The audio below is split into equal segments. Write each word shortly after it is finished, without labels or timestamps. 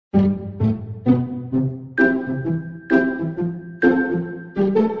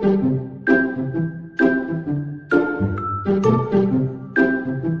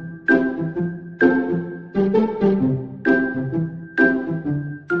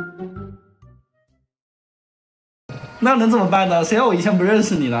那能怎么办呢？谁让我以前不认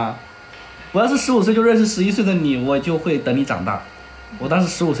识你呢？我要是15岁就认识11岁的你，我就会等你长大。我当时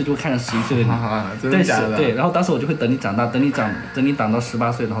15岁就会看着11岁的你，真的假的？对，然后当时我就会等你长大，等你长到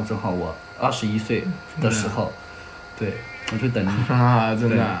18岁，然后正好我21岁的时候，对，我就会等你啊，真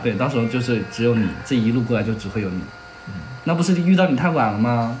的。对，到时候就是只有你，这一路过来就只会有你。那不是遇到你太晚了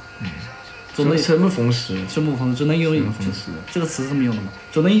吗？生不逢时，只能有这个词是这么用的吗？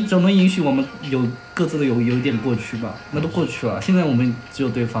总能允许我们有各自的有一点过去吧？那都过去了，现在我们只有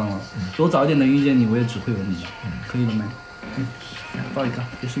对方了。如果早一点能遇见你，我也只会有你了。可以了没？抱一个，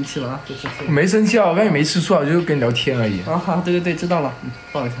别生气了啊！别生气了。我没生气啊，我刚才没吃醋啊，我就跟你聊天而已。啊好，对，知道了。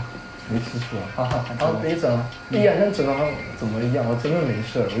抱一下。没吃醋啊。好，没整了。哎呀，像整的好像怎么样？我真的没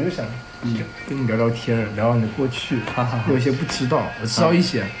事，我就想跟你聊天，聊聊你的过去。有一些不知道，我知道一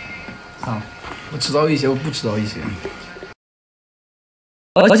些。我知道一些，我不知道一些。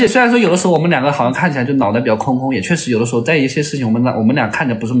而且虽然说有的时候我们两个好像看起来就脑袋比较空，也确实有的时候在一些事情我们俩看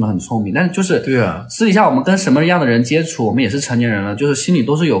着不是很聪明，但是就是对啊，私底下我们跟什么样的人接触，我们也是成年人了，就是心里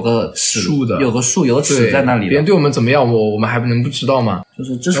都是有个数的，有个尺在那里的。别人对我们怎么样，我们还能不知道吗？就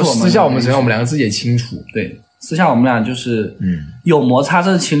是这是我们私下我们怎样，我们两个自己也清楚。对，私下我们俩就是有摩擦，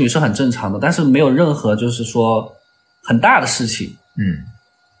这是情侣是很正常的，但是没有任何就是说很大的事情。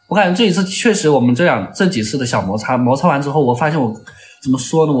我感觉这一次确实我们这几次的小摩擦完之后，我发现我怎么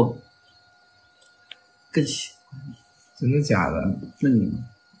说呢，我更喜欢你。真的假的？那你呢？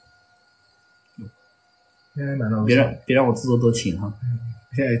别让我自作多情哈。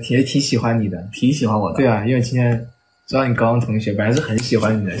现在也挺喜欢你的，挺喜欢我的。对啊，因为今天知道你高中同学本来是很喜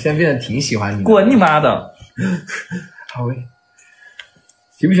欢你的，现在变得挺喜欢你的。滚你妈的！好诶，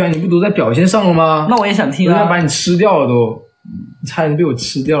喜不喜欢你不都在表现上了吗？那我也想听啊！我想把你吃掉了都。你差点被我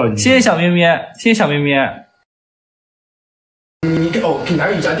吃掉了！谢谢小咩咩，谢谢小咩咩。你给拿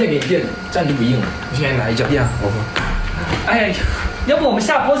个瑜伽垫给你垫，这样就不硬了。我现在拿瑜伽垫，老婆。哎呀，要不我们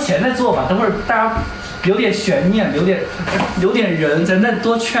下播前再做吧，等会儿大家留点悬念，留点人，咱再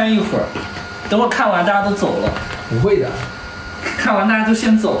多圈一会儿。等会儿看完大家都走了。不会的，看完大家都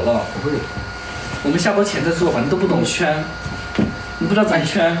先走了。不会的。我们下播前再做吧，你都不懂圈，你不知道怎么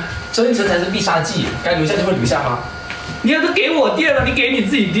圈。真诚才是必杀技，该留下就会留下吗？你要是给我垫了，你给你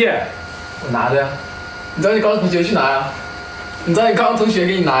自己垫。我拿的呀。你找你高中同学去拿呀。你找你高中同学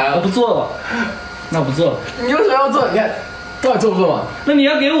给你拿呀。我不做了。那我不做了。你为什么要做？你看，到底做不做嘛？那你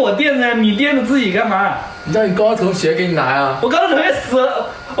要给我垫着，你垫着自己干嘛？你找你高中同学给你拿呀。我高中同学死了。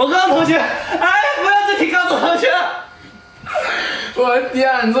我高中同学，哎，不要再提高中同学。我的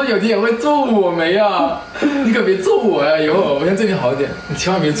天啊！你说有天也会揍我没啊？你可别揍我呀！以后我先对你好一点，你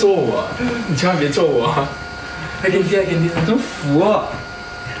千万别揍我，你千万别揍我。还给你垫，给你垫，真服了。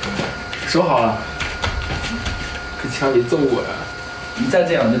说好了，可千万别揍我呀！你再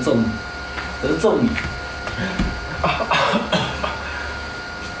这样我就揍你，我就揍你。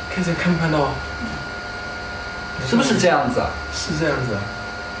看不看到？是不是这样子啊？是这样子啊。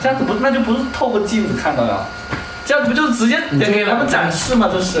这样子不，那就不是透过镜子看到呀。这样子不就直接给他们展示吗？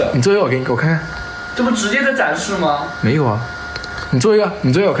这是。你做一个，我看看。这不直接在展示吗？没有啊。你做一个，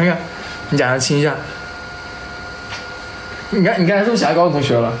我看看。你假装亲一下。你看是不是想要高中同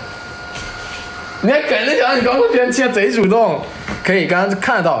学了？你还肯定想要你高中同学，现在贼主动。可以，刚刚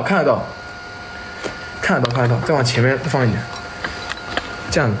看得到，再往前面放一点，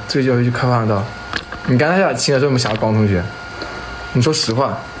这样这就看得到。你刚才想亲的时候，有没有想到高中同学？你说实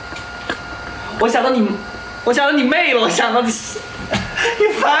话。我想到你妹了，我想到你，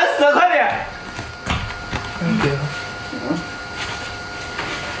你烦死了，快点！别。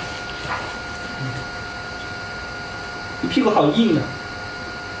你屁股好硬啊！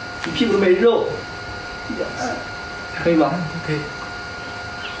你屁股都没肉，可以吧？可以，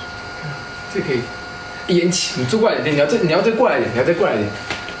这可以。延期，你坐过来一点，你要再过来一点，对，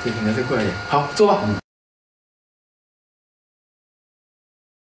你要再过来一点。好，坐吧。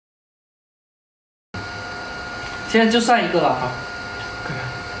现在就算一个了，好。看看，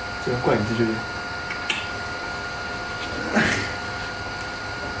这个过来你这边。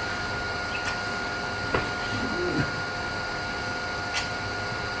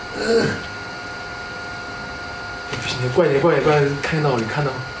不行，过来，看到，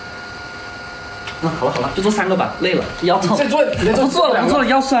那好了，就做3个吧，累了，腰痛。再做，不做了，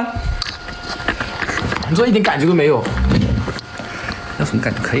腰酸。你说一点感觉都没有。要什么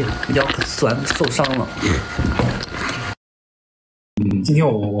感觉？可以了，腰酸，受伤了。今天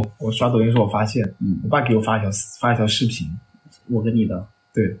我刷抖音的时候，我发现，我爸给我发一条视频，我跟你的，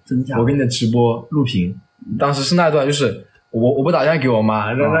对，真假的？我跟你的直播录屏，当时是那段就是我不打电话给我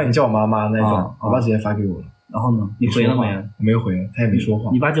妈，让你叫我妈妈那种，我爸直接发给我了。然后呢？你回了没？我没有回，他也没说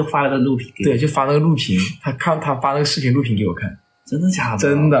话。你爸就发了个录屏给你。对，就发那个录屏，他发那个视频录屏给我看。真的假的？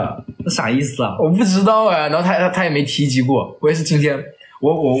真的。那啥意思啊？我不知道哎。然后他也没提及过。我也是今天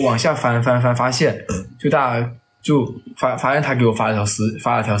我往下翻，发现就大家就发现他给我发了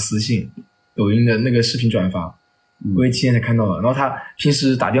条私信，抖音的那个视频转发，我也今天才看到了。然后他平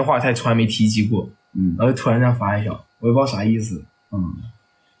时打电话他也从来没提及过，然后就突然这样发一条，我也不知道啥意思。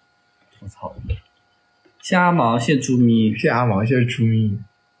我操！谢阿毛，谢猪咪，谢阿毛，谢猪咪。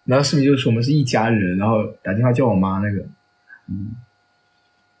然后视频就是说我们是一家人，然后打电话叫我妈那个。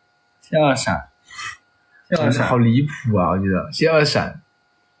谢二闪，好离谱啊！我觉得谢二闪，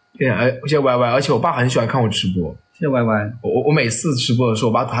谢 YY， 而且我爸很喜欢看我直播。谢 YY， 我每次直播的时候，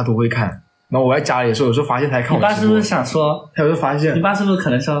我爸他都会看。然后我在家里的时候，有时候发现他还看我直播。你爸是不是想说？他有时候发现，你爸是不是可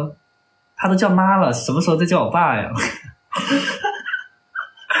能说，他都叫妈了，什么时候再叫我爸呀？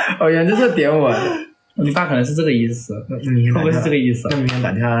哦，原来就是点我。你爸可能是这个意思，会不会是这个意思？那明天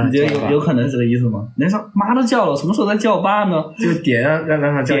打电话，你觉得有可能是这个意思吗？人家说妈都叫了，什么时候再叫我爸呢？就点让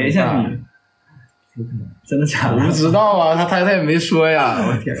他叫点一下你，真的假的？我不知道啊，他也没说呀。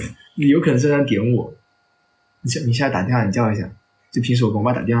我天，有可能是让他点我。你现在打电话，你叫一下。就平时我跟我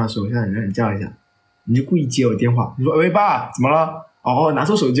爸打电话的时候，我现在让你叫一下，你就故意接我电话，你说喂爸，怎么了？哦，拿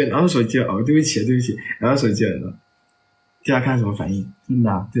出手机了，哦，对不起，拿出手机了，叫他看什么反应。真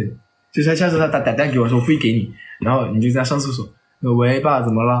的？对。就是下次他打电话给我说，我不会给你，然后你就在上厕所，喂爸怎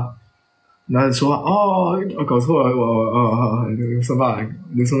么了？然后说话我搞错了，我说爸，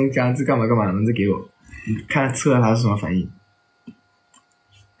刘松刚这干嘛，然后再给我，你看测他是什么反应。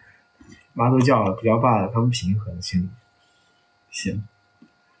妈都叫了，不叫爸了，他不平衡，行。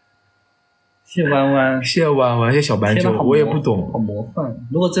谢弯弯，谢小斑鸠，我也不懂，好模范。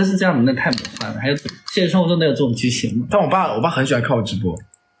如果真是这样的，那太模范了。还有现实生活中能有这种剧情吗？但我爸很喜欢看我直播。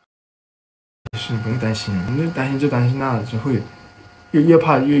是，不用担心，你担心那只会越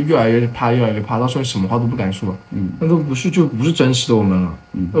怕越来越怕，到时候什么话都不敢说，那都不是真实的我们了，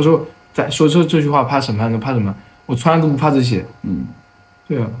到时候再说这句话怕审判，怕什么？我从来都不怕这些，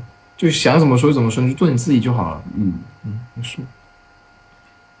对啊，就想怎么说就怎么说，你就做你自己就好了，没事，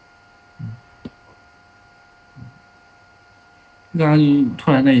刚刚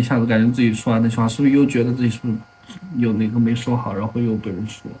突然那一下子，感觉自己说完那句话，是不是又觉得自己是不是有哪个没说好，然后又被人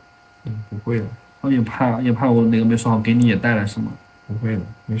说？不会的。我也怕我哪个没说好，给你也带来什么？不会的，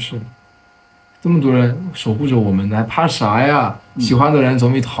没事。这么多人守护着我们，还怕啥呀？喜欢的人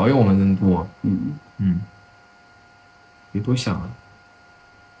总比讨厌我们人多。别多想了。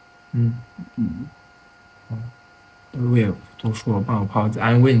我也不多说了，不然我怕我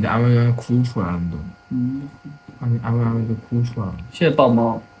安慰你的安慰哭出来了，你懂吗？安慰就哭出来了。谢谢宝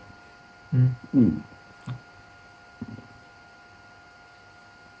猫。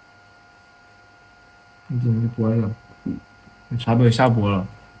你怎么就关了？差不多下播了。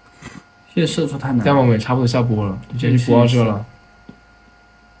谢谢社畜太难。再往尾差不多下播了，今天就播到这了。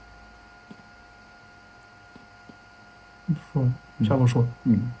说，下播说。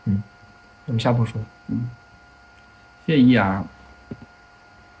我们下播说。谢谢ER。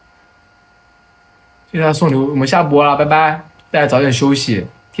谢谢大家送礼物，我们下播了，拜拜！大家早点休息，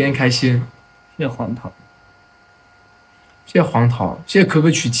天天开心。谢谢黄桃。谢谢黄桃，谢谢可可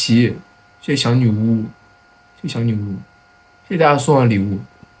曲奇，谢谢小女巫。谢谢大家送的礼物，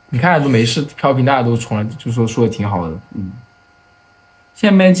你看都没事，调频大家都从来就说的挺好的，谢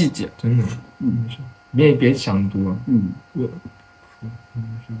谢 May 姐姐，真的，没事，别想多，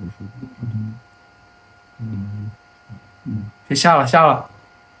先下了，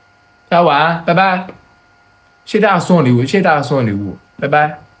大家晚安，拜拜，谢谢大家送的礼物，拜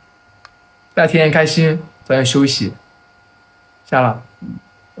拜，大家天天开心，早点休息，下了，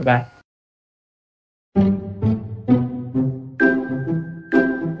拜拜。